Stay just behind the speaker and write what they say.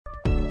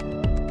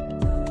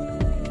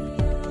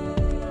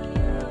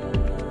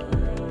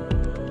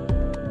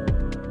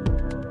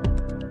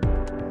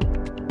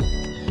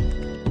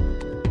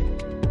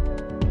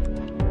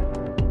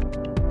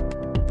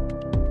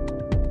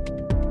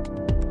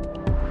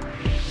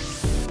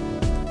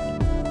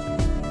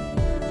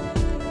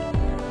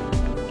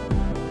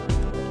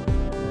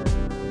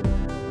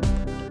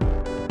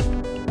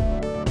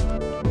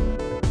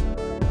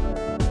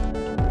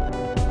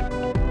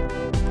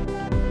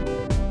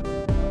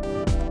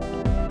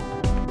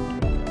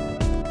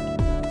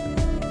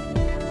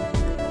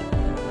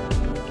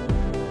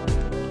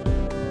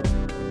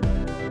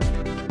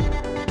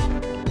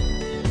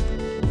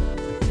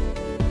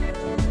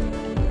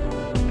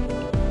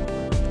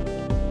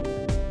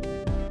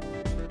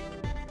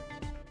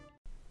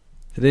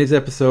Today's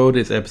episode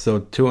is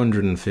episode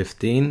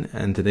 215,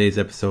 and today's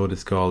episode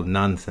is called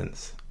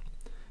Nonsense.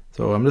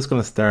 So I'm just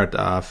going to start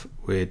off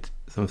with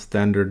some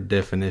standard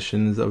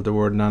definitions of the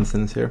word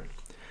nonsense here.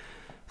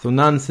 So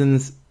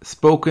nonsense,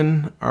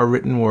 spoken or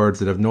written words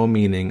that have no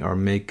meaning or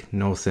make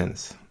no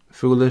sense,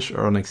 foolish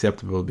or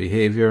unacceptable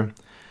behavior,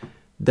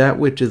 that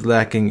which is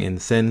lacking in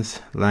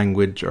sense,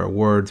 language, or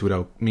words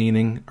without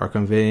meaning, or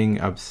conveying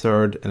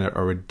absurd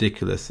or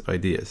ridiculous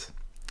ideas.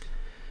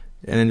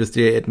 And then just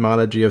the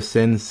etymology of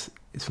sense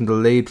is from the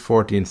late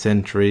 14th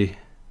century,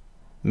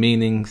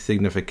 meaning,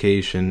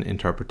 signification,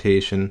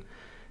 interpretation,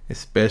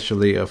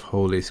 especially of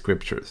holy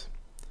scriptures.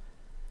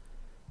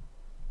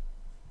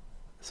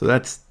 So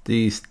that's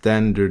the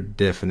standard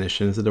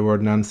definitions of the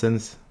word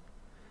nonsense.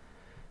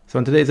 So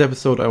in today's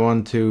episode, I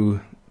want to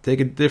take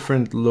a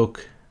different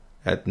look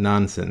at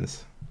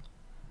nonsense.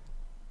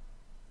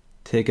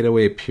 Take it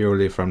away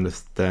purely from the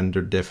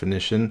standard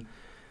definition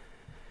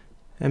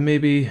and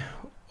maybe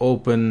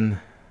open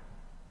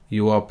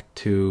you up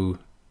to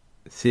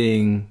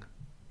seeing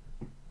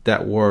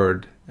that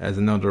word as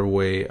another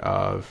way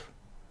of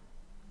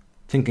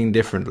thinking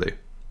differently.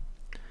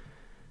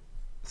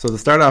 So to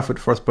start off with,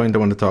 the first point I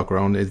want to talk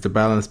around is the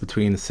balance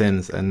between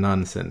sense and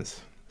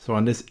nonsense. So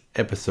on this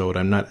episode,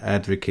 I'm not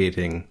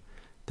advocating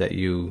that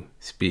you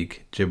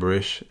speak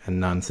gibberish and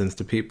nonsense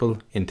to people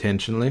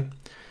intentionally.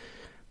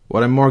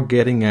 What I'm more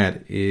getting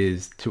at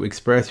is to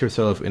express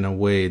yourself in a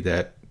way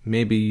that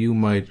maybe you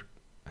might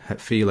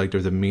feel like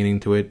there's a meaning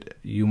to it,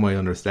 you might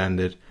understand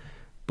it,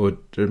 but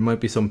there might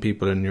be some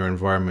people in your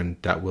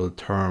environment that will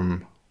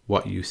term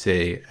what you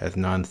say as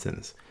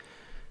nonsense.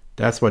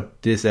 That's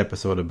what this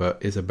episode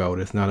is about.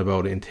 It's not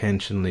about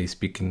intentionally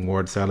speaking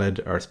word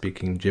salad or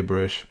speaking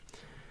gibberish.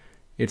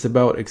 It's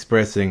about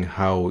expressing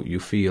how you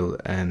feel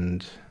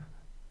and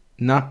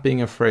not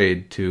being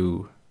afraid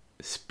to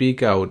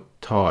speak out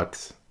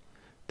thoughts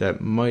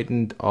that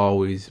mightn't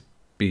always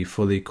be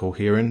fully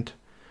coherent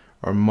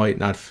or might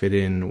not fit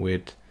in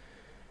with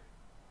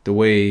the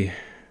way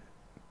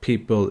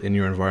people in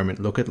your environment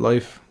look at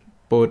life,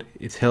 but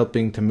it's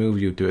helping to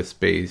move you to a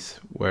space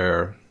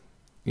where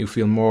you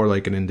feel more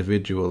like an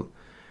individual.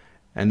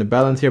 And the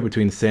balance here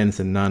between sense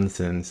and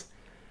nonsense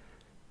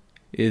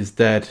is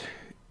that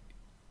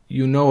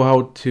you know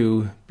how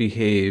to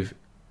behave,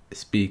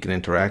 speak, and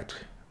interact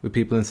with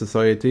people in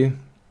society,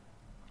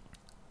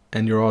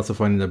 and you're also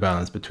finding the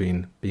balance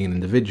between being an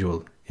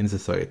individual in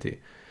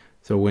society.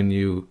 So when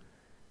you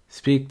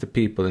speak to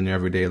people in your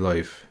everyday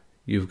life,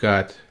 you've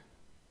got,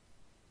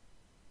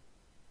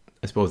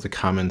 I suppose, the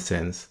common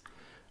sense,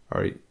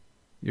 or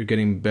you're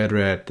getting better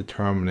at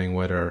determining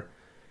whether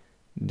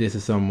this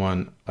is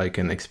someone I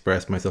can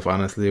express myself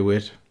honestly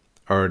with,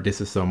 or this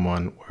is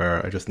someone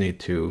where I just need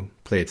to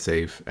play it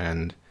safe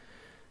and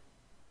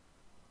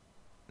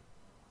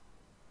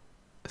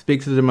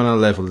speak to them on a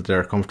level that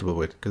they're comfortable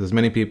with, because there's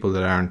many people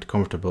that aren't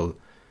comfortable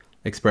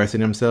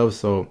expressing themselves.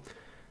 So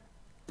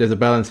there's a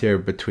balance here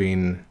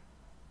between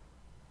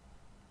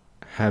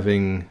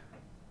having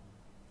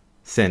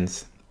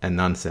sense and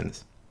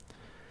nonsense.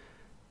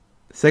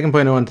 The second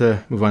point I want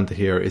to move on to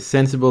here is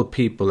sensible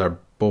people are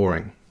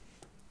boring.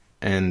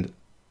 And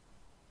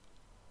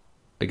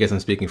I guess I'm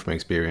speaking from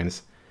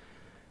experience.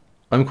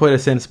 I'm quite a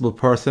sensible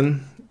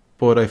person,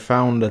 but I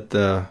found that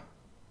the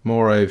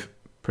more I've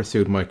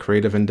pursued my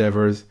creative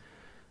endeavors,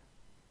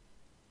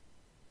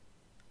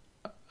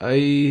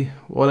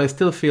 while I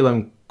still feel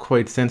I'm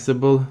quite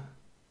sensible,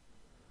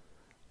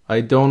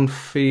 I don't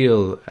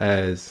feel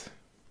as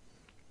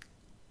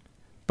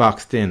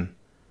boxed in.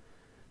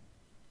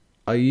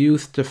 I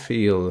used to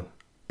feel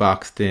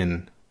boxed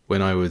in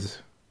when I was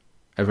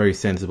a very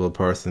sensible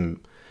person,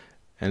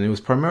 and it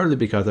was primarily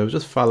because I was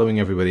just following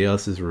everybody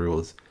else's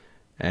rules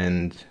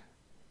and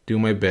do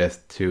my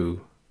best to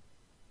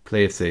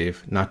play it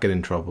safe, not get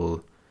in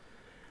trouble.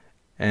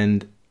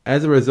 And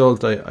as a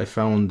result, I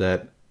found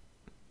that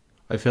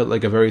I felt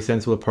like a very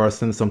sensible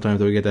person.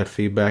 Sometimes I would get that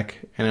feedback,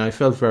 and I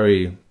felt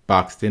very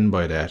boxed in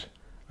by that.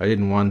 I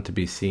didn't want to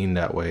be seen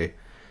that way.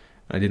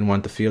 I didn't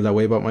want to feel that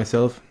way about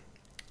myself.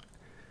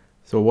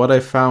 So what I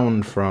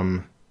found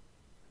from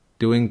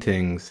doing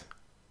things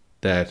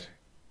that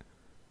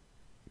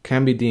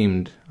can be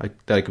deemed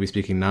that I could be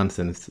speaking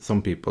nonsense to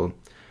some people,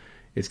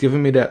 it's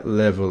given me that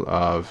level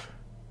of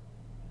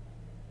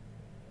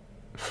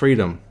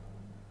freedom.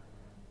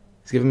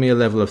 It's given me a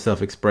level of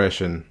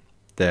self-expression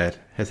that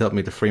has helped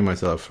me to free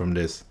myself from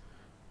this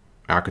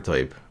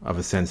archetype of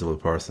a sensible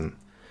person.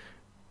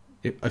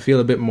 I feel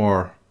a bit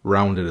more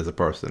rounded as a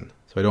person.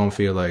 So I don't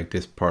feel like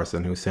this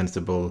person who's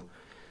sensible,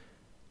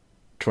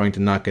 trying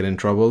to not get in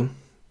trouble.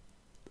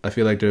 I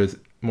feel like there's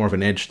more of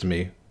an edge to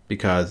me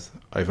because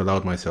I've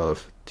allowed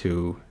myself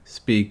to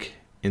speak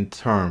in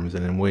terms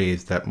and in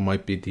ways that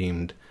might be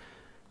deemed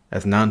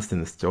as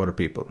nonsense to other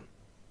people.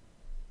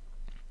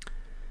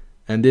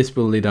 And this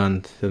will lead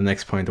on to the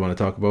next point I want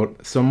to talk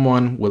about.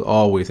 Someone will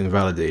always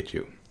invalidate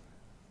you.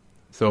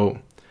 So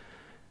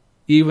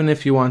even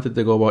if you wanted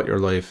to go about your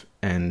life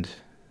and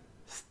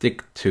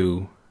stick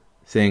to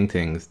saying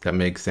things that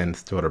make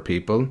sense to other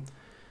people,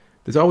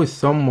 there's always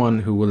someone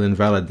who will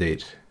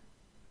invalidate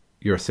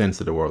your sense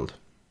of the world.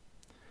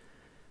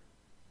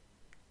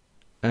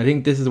 And I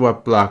think this is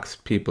what blocks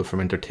people from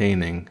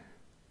entertaining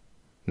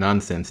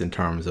nonsense in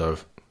terms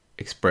of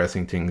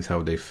expressing things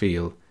how they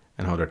feel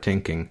and how they're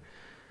thinking.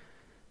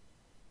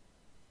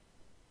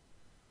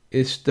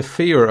 It's the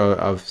fear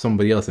of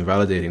somebody else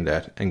invalidating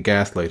that and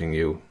gaslighting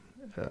you.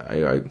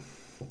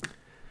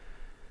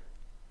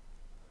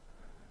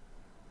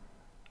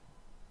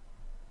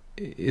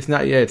 It's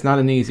not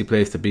an easy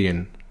place to be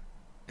in,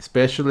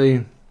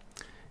 especially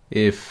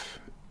if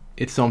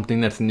it's something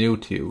that's new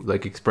to you,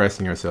 like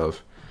expressing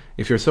yourself.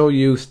 If you're so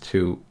used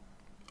to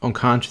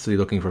unconsciously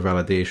looking for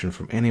validation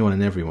from anyone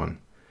and everyone,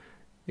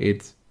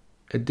 it's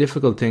a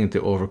difficult thing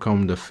to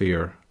overcome the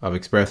fear of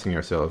expressing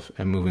yourself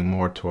and moving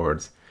more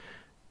towards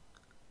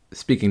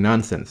speaking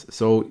nonsense.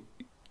 So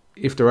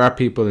if there are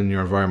people in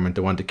your environment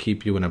that want to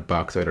keep you in a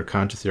box, either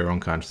consciously or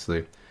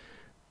unconsciously,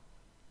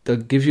 they'll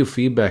give you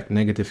feedback,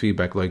 negative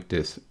feedback like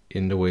this,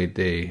 in the way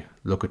they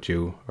look at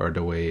you or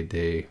the way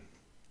they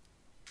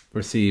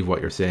receive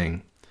what you're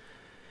saying.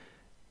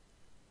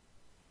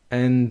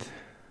 And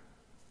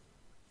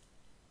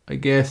I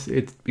guess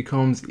it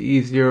becomes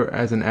easier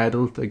as an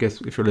adult. I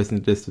guess if you're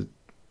listening to this,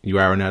 you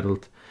are an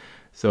adult.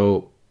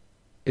 So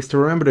it's to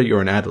remember that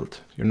you're an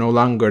adult. You're no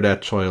longer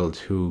that child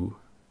who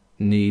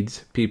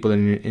needs people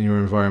in your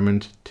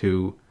environment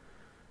to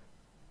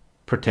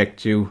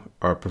protect you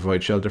or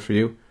provide shelter for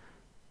you.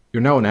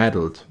 You're now an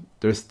adult.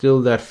 There's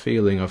still that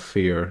feeling of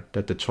fear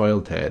that the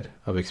child had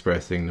of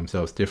expressing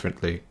themselves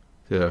differently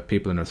to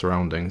people in their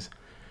surroundings.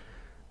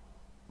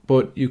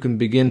 But you can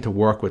begin to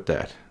work with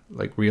that,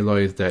 like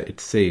realize that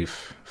it's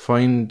safe.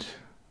 Find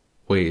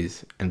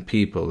ways and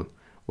people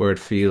where it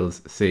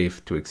feels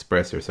safe to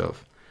express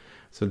yourself.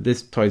 So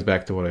this ties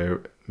back to what I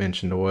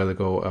mentioned a while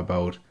ago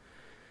about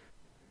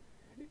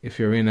if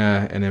you're in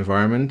an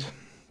environment,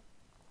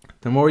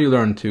 the more you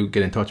learn to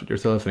get in touch with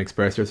yourself and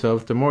express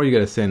yourself, the more you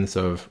get a sense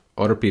of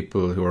other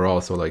people who are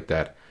also like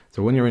that.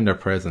 So when you're in their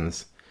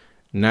presence,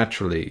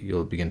 naturally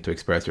you'll begin to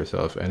express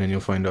yourself, and then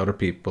you'll find other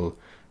people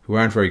who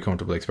aren't very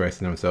comfortable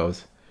expressing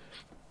themselves.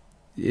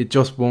 It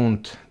just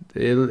won't,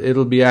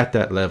 it'll be at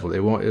that level.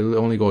 It'll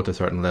only go to a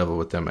certain level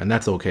with them, and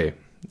that's okay.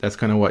 That's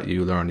kind of what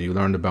you learn. You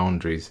learn the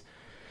boundaries.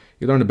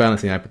 You learn the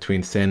balancing act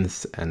between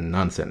sense and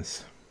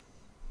nonsense.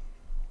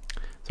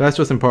 So that's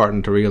just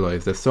important to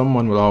realize, that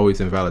someone will always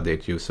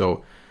invalidate you.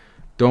 So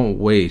don't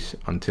wait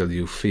until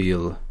you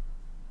feel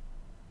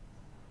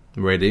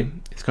ready.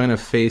 It's kind of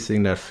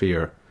facing that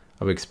fear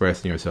of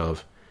expressing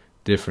yourself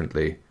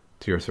differently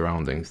to your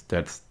surroundings.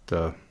 That's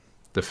the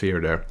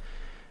fear there.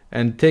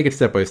 And take it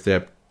step by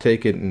step.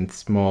 Take it in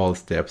small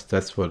steps.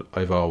 That's what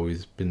I've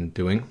always been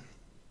doing.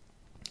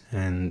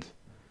 And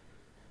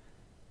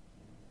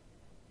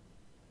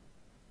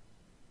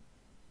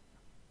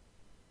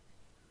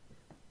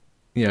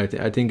yeah,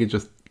 I think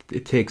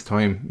it takes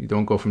time. You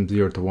don't go from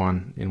 0 to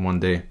 1 in one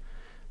day.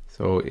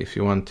 So if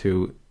you want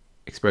to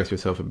express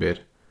yourself a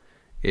bit,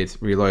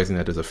 it's realizing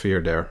that there's a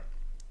fear there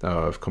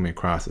of coming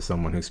across as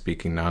someone who's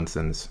speaking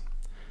nonsense.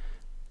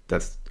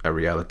 That's a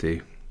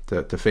reality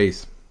to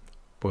face.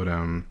 But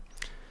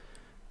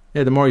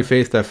the more you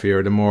face that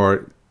fear, the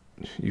more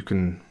you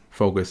can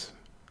focus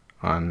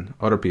on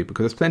other people,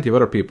 because there's plenty of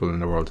other people in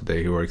the world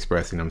today who are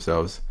expressing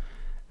themselves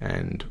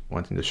and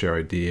wanting to share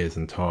ideas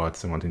and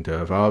thoughts and wanting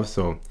to evolve.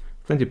 So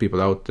plenty of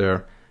people out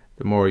there.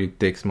 The more you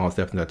take small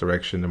steps in that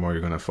direction, the more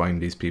you're going to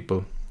find these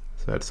people.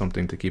 So that's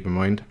something to keep in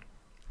mind.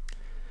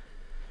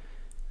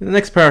 The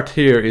next part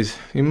here is,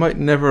 you might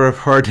never have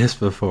heard this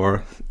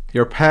before.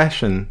 Your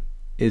passion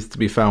is to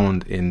be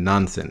found in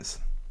nonsense.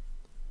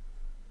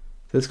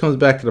 This comes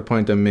back to the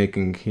point I'm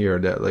making here,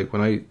 that like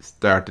when I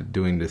started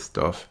doing this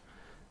stuff,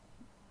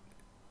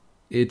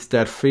 it's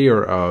that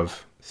fear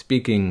of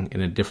speaking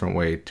in a different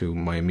way to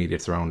my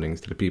immediate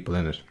surroundings, to the people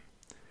in it.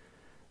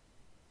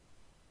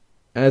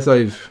 As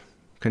I've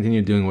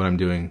continued doing what I'm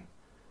doing,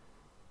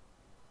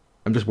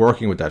 I'm just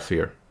working with that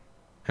fear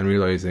and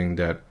realizing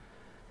that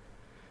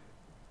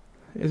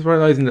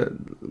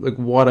like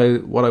what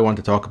I want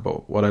to talk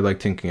about, what I like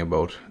thinking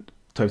about,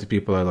 types of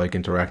people I like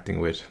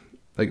interacting with.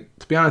 Like,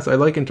 to be honest, I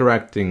like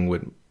interacting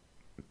with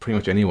pretty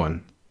much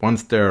anyone,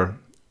 once they're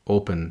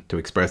open to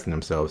expressing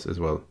themselves as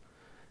well.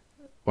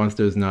 Once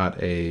there's not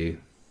the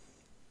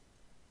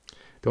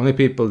only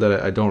people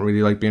that I don't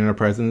really like being in their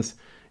presence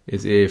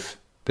is if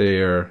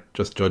they're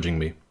just judging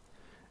me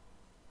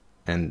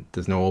and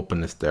there's no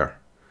openness there.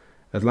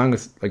 As long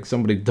as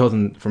somebody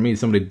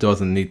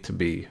doesn't need to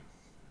be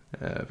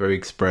very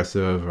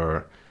expressive,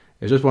 or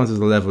it just wants a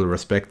level of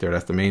respect there.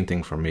 That's the main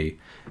thing for me,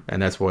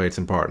 and that's why it's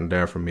important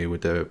there for me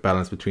with the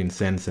balance between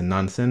sense and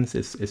nonsense.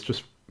 It's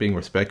just being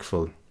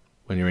respectful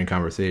when you're in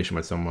conversation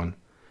with someone.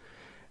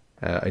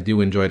 I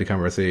do enjoy the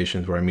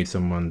conversations where I meet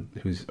someone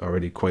who's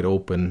already quite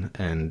open,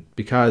 and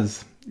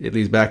because it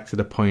leads back to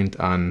the point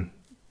on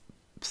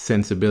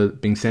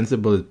being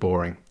sensible is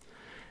boring.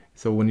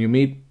 So when you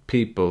meet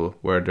people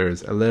where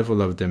there's a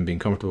level of them being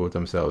comfortable with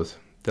themselves,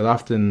 they'll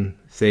often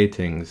say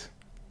things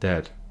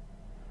that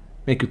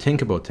make you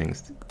think about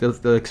things.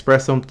 They'll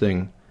express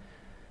something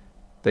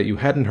that you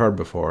hadn't heard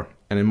before,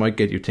 and it might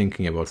get you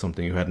thinking about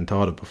something you hadn't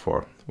thought of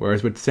before.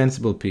 Whereas with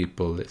sensible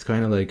people, it's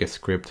kind of like a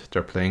script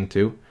they're playing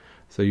to.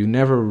 So you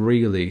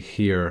rarely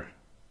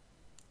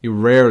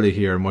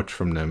hear much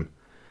from them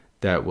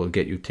that will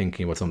get you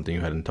thinking about something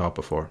you hadn't thought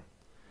before.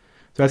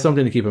 So that's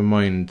something to keep in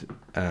mind.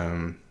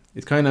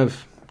 It's kind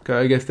of,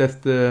 I guess that's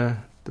the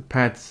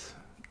paths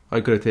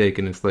I could have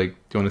taken. It's like,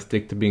 do you want to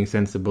stick to being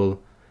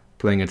sensible,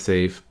 playing it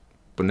safe,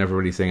 but never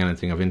really saying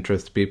anything of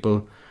interest to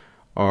people?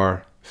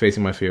 Or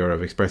facing my fear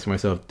of expressing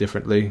myself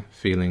differently,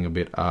 feeling a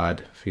bit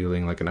odd,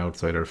 feeling like an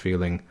outsider,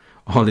 feeling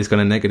all these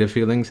kind of negative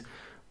feelings.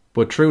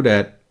 But through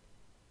that,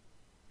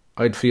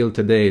 I'd feel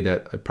today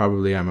that I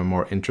probably am a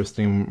more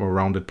interesting, more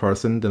rounded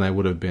person than I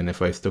would have been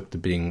if I stuck to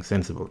being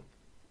sensible.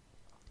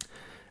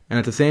 And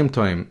at the same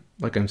time,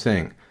 like I'm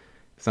saying,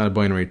 it's not a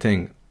binary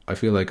thing. I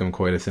feel like I'm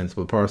quite a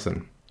sensible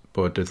person,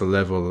 but there's a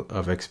level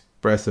of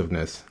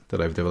expressiveness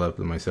that I've developed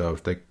in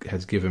myself that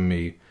has given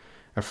me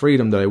a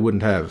freedom that I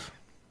wouldn't have.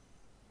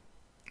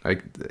 I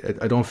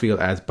don't feel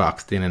as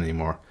boxed in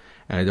anymore,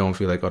 and I don't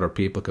feel like other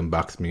people can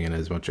box me in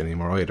as much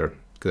anymore either.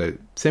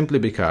 Simply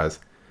because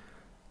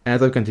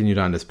as I've continued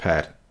on this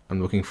path,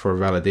 I'm looking for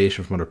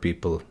validation from other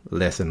people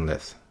less and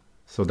less.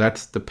 So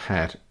that's the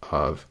path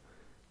of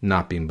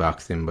not being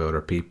boxed in by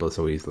other people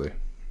so easily.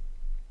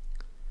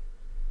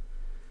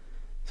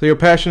 So your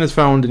passion is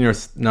found in your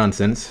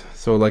nonsense.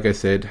 So like I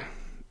said,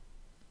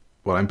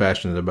 what I'm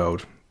passionate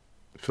about,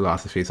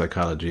 philosophy,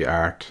 psychology,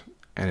 art,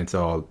 and it's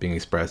all being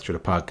expressed through the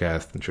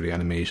podcast and through the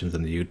animations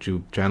and the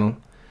YouTube channel.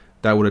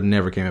 That would have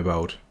never came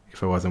about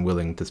if I wasn't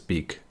willing to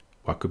speak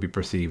what could be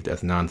perceived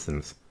as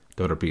nonsense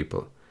to other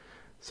people.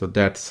 So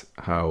that's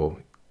how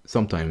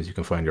sometimes you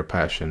can find your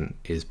passion,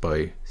 is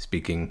by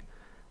speaking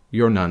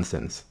your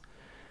nonsense.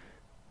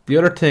 The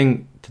other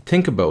thing to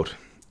think about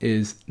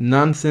is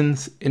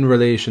nonsense in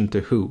relation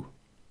to who.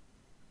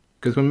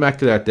 Because going back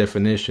to that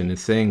definition,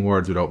 it's saying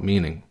words without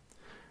meaning.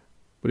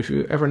 But if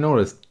you ever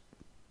notice,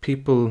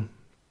 people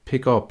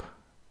pick up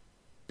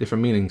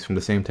different meanings from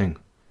the same thing.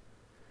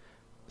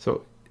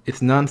 So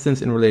it's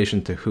nonsense in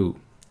relation to who.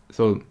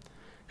 So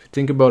if you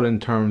think about it in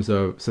terms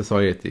of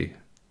society,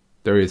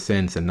 there is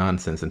sense and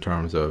nonsense in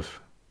terms of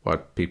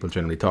what people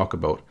generally talk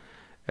about.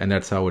 And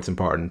that's how it's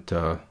important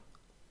to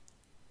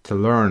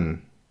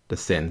learn the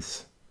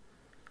sense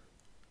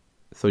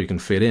so you can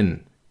fit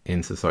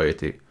in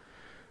society.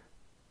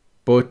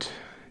 But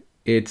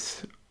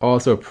it's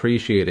also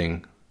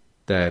appreciating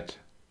that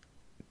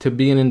to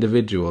be an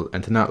individual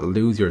and to not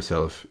lose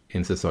yourself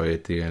in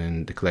society and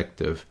in the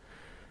collective,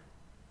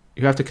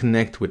 you have to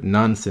connect with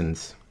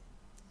nonsense.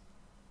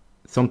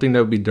 Something that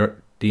would be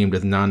deemed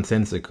as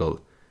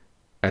nonsensical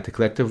at the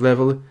collective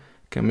level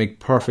can make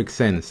perfect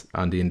sense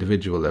on the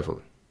individual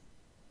level.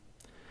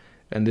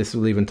 And this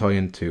will even tie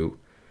into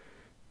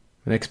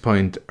the next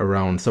point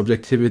around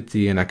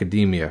subjectivity and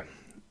academia.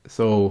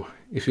 So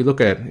if you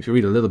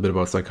read a little bit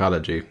about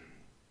psychology,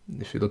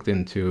 if you looked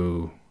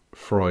into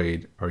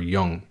Freud or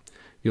Jung,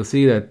 you'll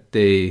see that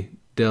they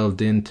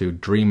delved into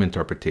dream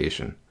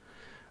interpretation,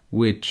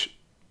 which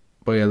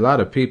by a lot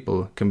of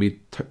people can be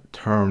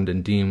termed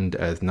and deemed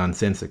as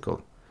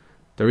nonsensical.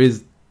 There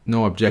is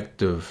no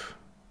objective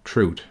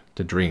truth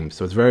to dreams,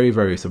 so it's very,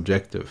 very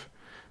subjective.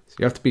 So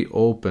you have to be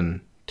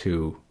open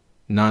to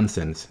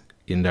nonsense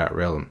in that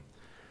realm.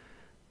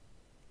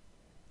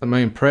 And my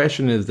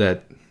impression is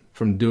that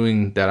from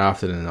doing that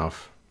often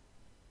enough,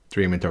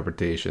 dream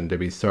interpretation, there'll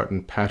be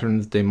certain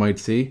patterns they might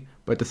see,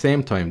 but at the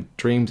same time,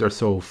 dreams are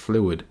so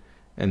fluid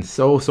and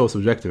so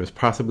subjective. It's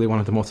possibly one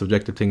of the most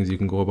subjective things you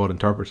can go about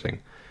interpreting,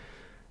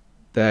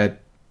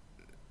 that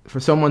for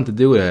someone to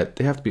do that,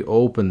 they have to be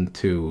open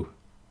to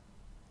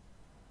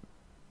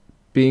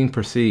being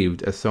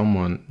perceived as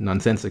someone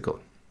nonsensical.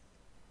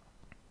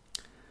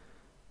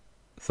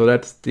 So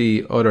that's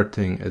the other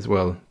thing as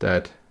well,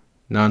 that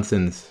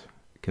nonsense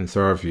can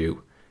serve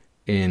you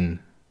in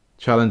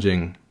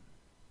challenging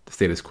the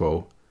status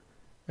quo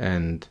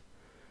and,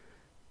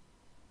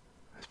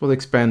 I suppose,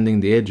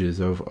 expanding the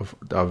edges of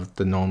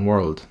the known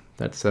world.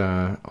 That's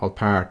all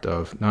part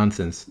of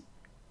nonsense.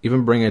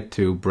 Even bring it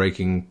to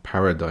breaking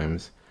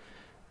paradigms.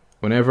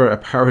 Whenever a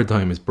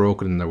paradigm is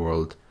broken in the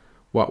world,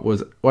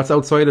 what's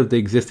outside of the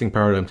existing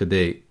paradigm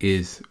today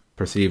is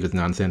perceived as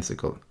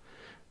nonsensical.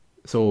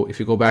 So if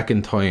you go back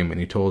in time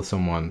and you told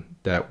someone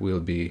that we'll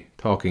be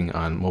talking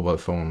on mobile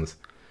phones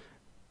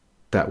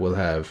that will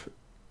have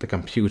the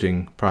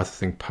computing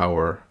processing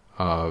power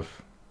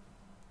of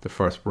the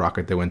first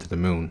rocket that went to the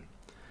moon,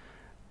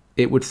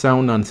 it would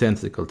sound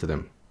nonsensical to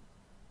them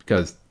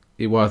because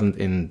it wasn't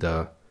in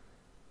the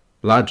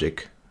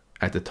logic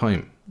at the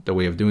time, the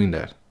way of doing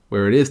that,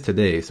 where it is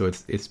today. So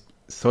it's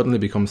suddenly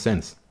become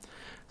sense.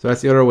 So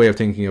that's the other way of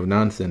thinking of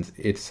nonsense.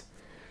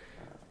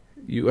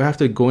 You have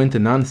to go into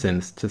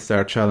nonsense to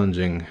start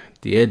challenging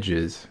the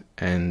edges,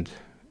 and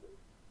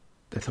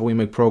that's how we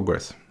make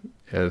progress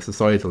at a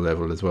societal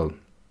level as well.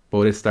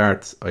 But it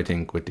starts, I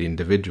think, with the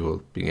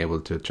individual being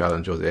able to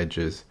challenge those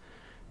edges,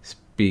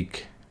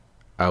 speak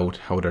out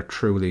how they're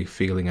truly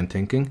feeling and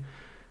thinking,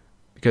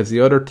 Because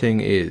the other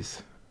thing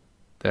is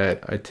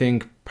that I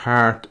think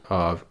part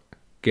of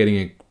getting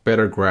a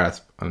better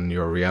grasp on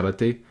your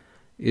reality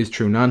is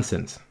through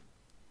nonsense.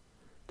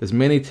 There's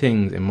many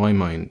things in my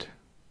mind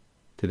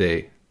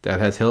today that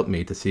has helped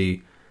me to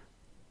see,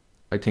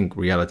 I think,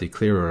 reality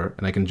clearer,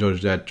 and I can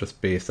judge that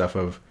just based off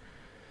of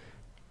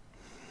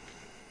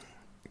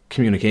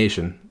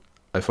communication.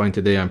 I find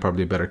today I'm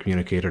probably a better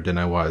communicator than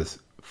I was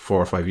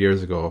 4 or 5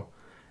 years ago,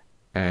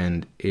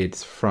 and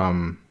it's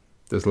from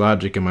this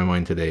logic in my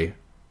mind today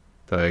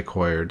that I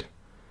acquired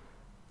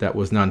that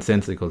was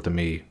nonsensical to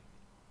me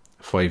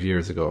 5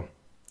 years ago.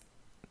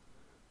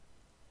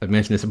 I've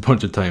mentioned this a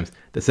bunch of times.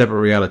 The separate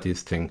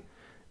realities thing,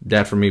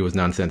 that for me was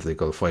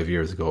nonsensical 5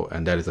 years ago,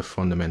 and that is a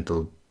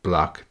fundamental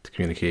block to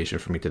communication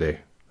for me today.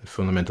 A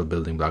fundamental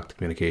building block to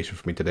communication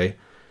for me today.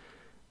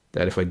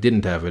 That if I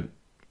didn't have it,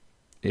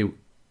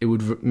 it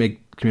would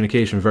make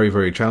communication very,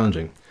 very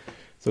challenging.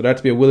 So that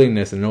to be a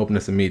willingness and an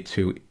openness in me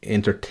to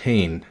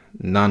entertain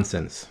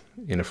nonsense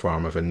in a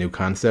form of a new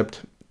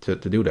concept to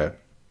do that.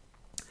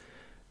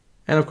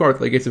 And of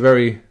course, like, it's a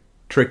very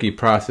tricky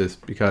process,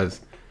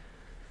 because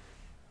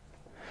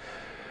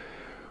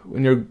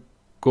when you're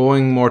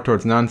going more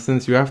towards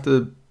nonsense, you have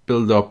to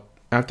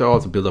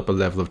also build up a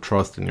level of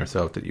trust in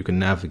yourself that you can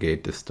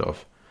navigate this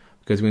stuff.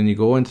 Because when you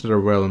go into the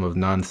realm of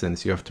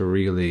nonsense, you have to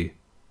really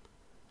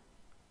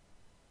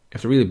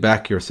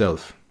back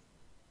yourself,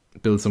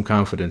 build some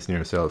confidence in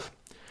yourself.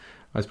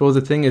 I suppose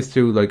the thing is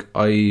too, like,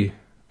 I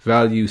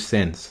value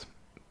sense.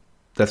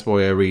 That's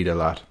why I read a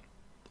lot.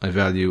 I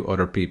value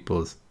other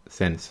people's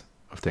sense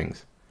of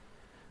things.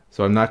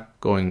 So I'm not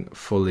going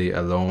fully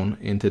alone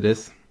into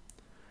this,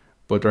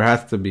 but there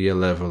has to be a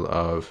level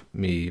of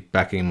me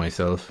backing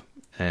myself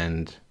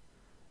and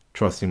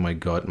trusting my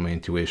gut and my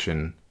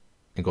intuition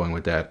and going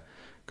with that.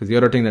 Because the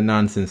other thing that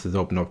nonsense has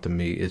opened up to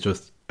me is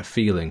just a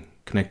feeling,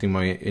 connecting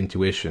my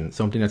intuition,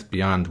 something that's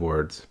beyond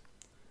words.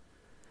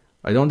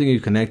 I don't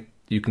think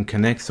you can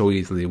connect so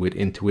easily with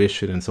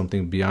intuition and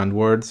something beyond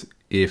words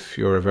if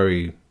you're a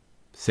very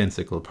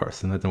sensical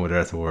person. I don't know whether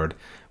that's a word,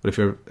 but if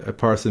you're a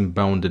person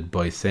bounded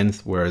by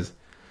sense,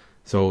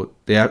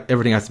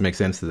 everything has to make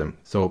sense to them.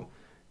 So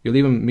you'll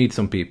even meet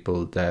some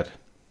people that,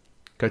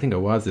 I think I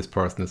was this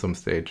person at some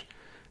stage,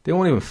 they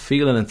won't even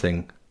feel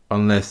anything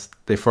unless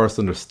they first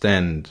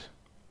understand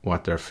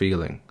what they're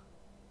feeling.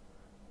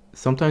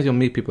 Sometimes you'll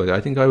meet people like that.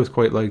 I think I was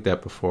quite like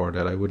that before,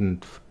 that I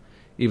wouldn't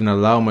even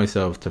allow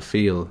myself to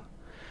feel.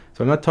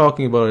 So I'm not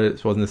talking about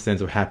it in the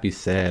sense of happy,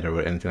 sad,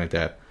 or anything like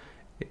that.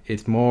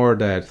 It's more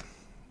that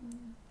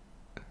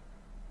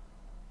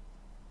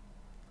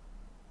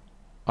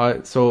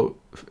for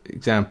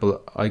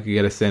example, I could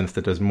get a sense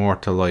that there's more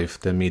to life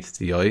than meets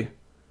the eye,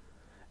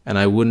 and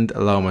I wouldn't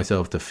allow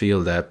myself to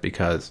feel that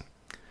because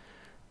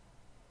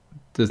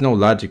there's no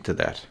logic to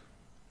that.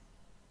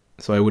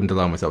 So I wouldn't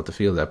allow myself to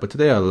feel that. But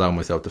today I allow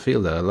myself to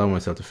feel that. I allow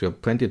myself to feel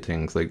plenty of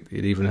things. Like,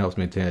 it even helps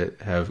me to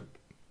have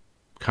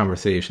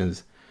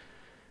conversations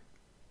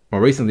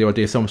more recently about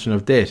the assumption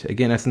of death.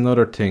 Again, that's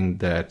another thing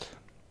that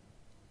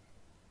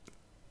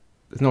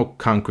there's no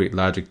concrete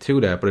logic to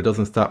that, but it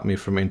doesn't stop me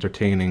from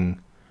entertaining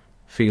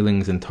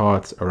feelings and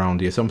thoughts around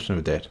the assumption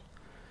of death.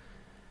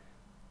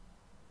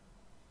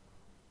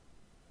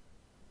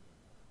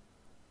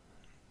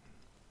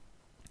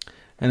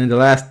 And then the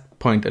last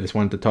point I just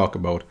wanted to talk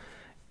about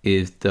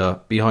is the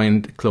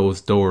behind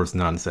closed doors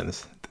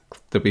nonsense.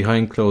 The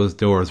behind closed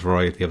doors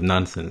variety of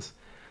nonsense.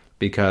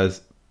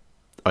 Because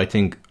I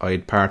think I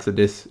had parts of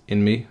this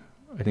in me.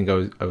 I think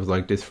I was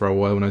like this for a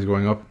while when I was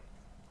growing up.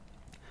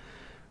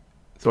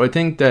 So I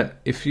think that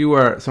if you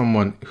are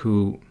someone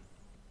who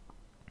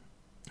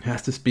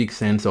has to speak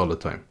sense all the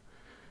time,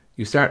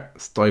 you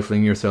start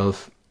stifling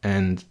yourself.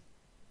 And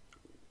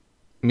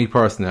me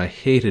personally, I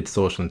hated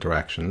social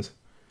interactions,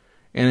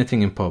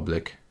 anything in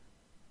public,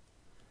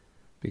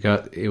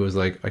 because it was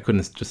like I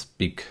couldn't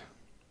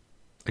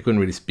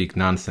really speak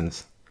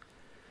nonsense.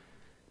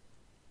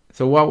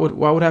 So what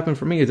would happen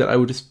for me is that I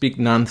would just speak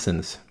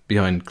nonsense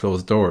behind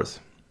closed doors.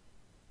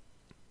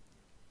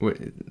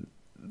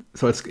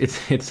 So it's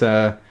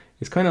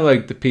kind of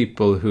like the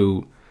people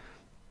who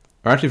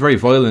are actually very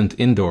violent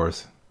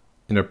indoors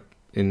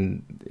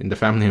in the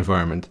family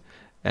environment,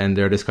 and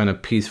they're this kind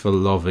of peaceful,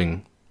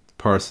 loving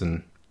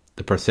person.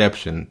 The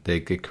perception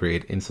they could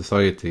create in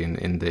society and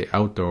in the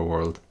outdoor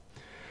world.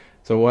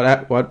 So what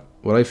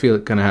I feel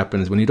kind of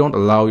happens when you don't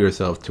allow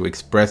yourself to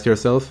express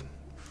yourself,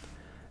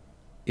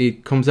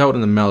 it comes out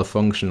in a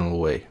malfunctional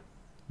way,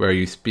 where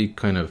you speak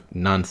kind of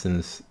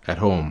nonsense at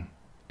home,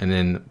 and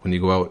then when you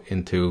go out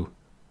into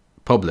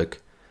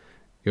public,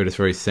 you're this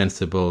very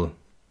sensible,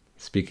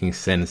 speaking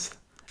sense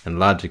and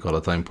logic all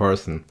the time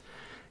person.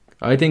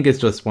 I think it's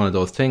just one of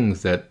those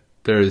things that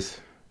there's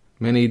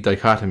many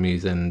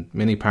dichotomies and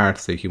many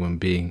parts of a human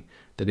being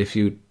that if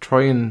you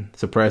try and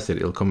suppress it,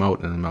 it'll come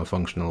out in a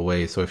malfunctional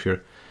way. So if you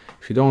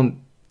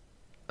don't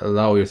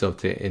allow yourself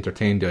to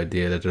entertain the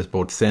idea that there's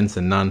both sense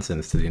and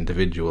nonsense to the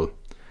individual,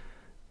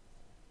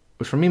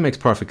 which for me makes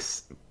perfect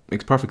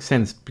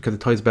sense, because it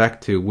ties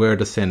back to where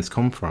does sense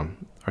come from.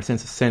 Our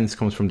sense of sense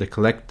comes from the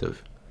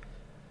collective.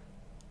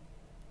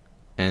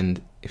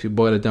 And if you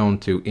boil it down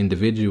to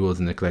individuals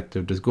in the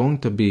collective, there's going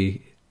to be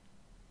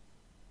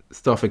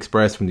stuff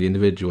expressed from the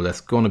individual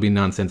that's going to be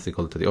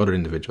nonsensical to the other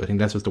individual. I think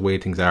that's just the way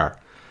things are.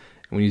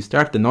 And when you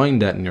start denying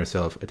that in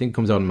yourself, I think it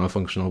comes out in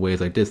malfunctional ways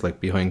like this, like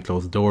behind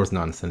closed doors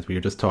nonsense, where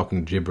you're just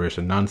talking gibberish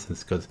and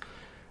nonsense because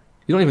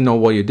you don't even know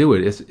why you do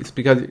it. It's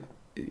because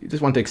you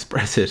just want to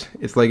express it.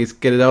 It's like it's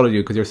get it out of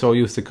you because you're so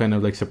used to kind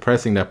of like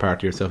suppressing that part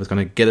of yourself. It's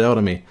going to get it out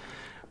of me.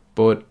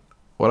 But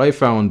what I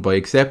found by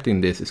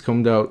accepting this is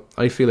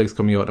I feel like it's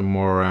coming out in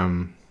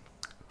more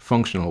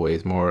functional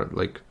ways, more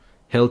like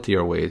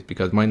healthier ways,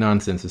 because my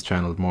nonsense is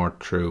channeled more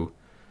through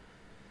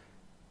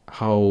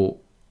how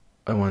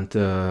I want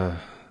to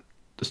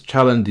just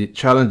challenge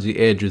the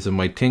edges of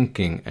my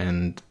thinking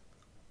and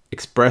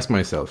express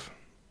myself.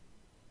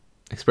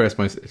 Express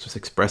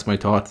my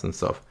thoughts and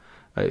stuff.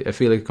 I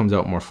feel like it comes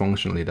out more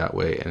functionally that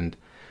way, and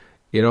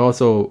you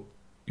also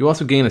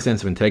gain a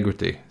sense of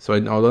integrity. So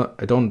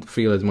I don't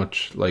feel as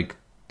much like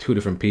two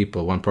different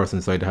people, one person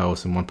inside the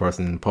house and one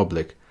person in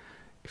public.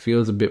 It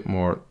feels a bit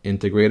more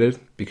integrated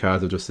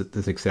because of just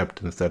this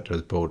acceptance that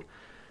there's both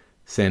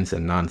sense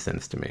and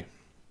nonsense to me,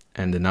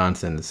 and the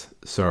nonsense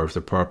serves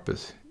a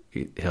purpose.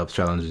 It helps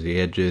challenge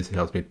the edges. It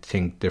helps me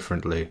think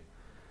differently,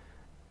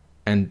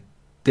 and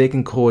they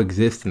can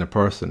coexist in a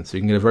person. So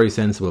you can get a very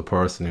sensible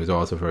person who's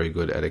also very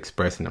good at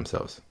expressing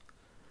themselves.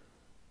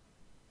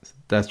 So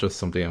that's just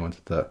something I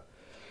wanted to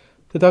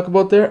talk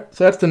about there.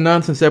 So that's the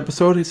nonsense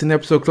episode. It's an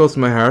episode close to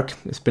my heart.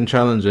 It's been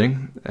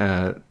challenging.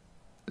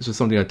 It's just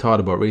something I thought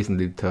about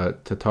recently to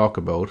talk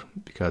about,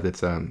 because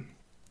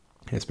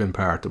it's been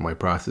part of my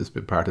process,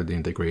 been part of the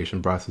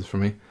integration process for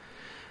me.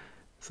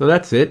 So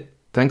that's it.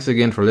 Thanks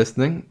again for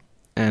listening,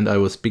 and I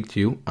will speak to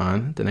you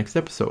on the next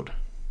episode.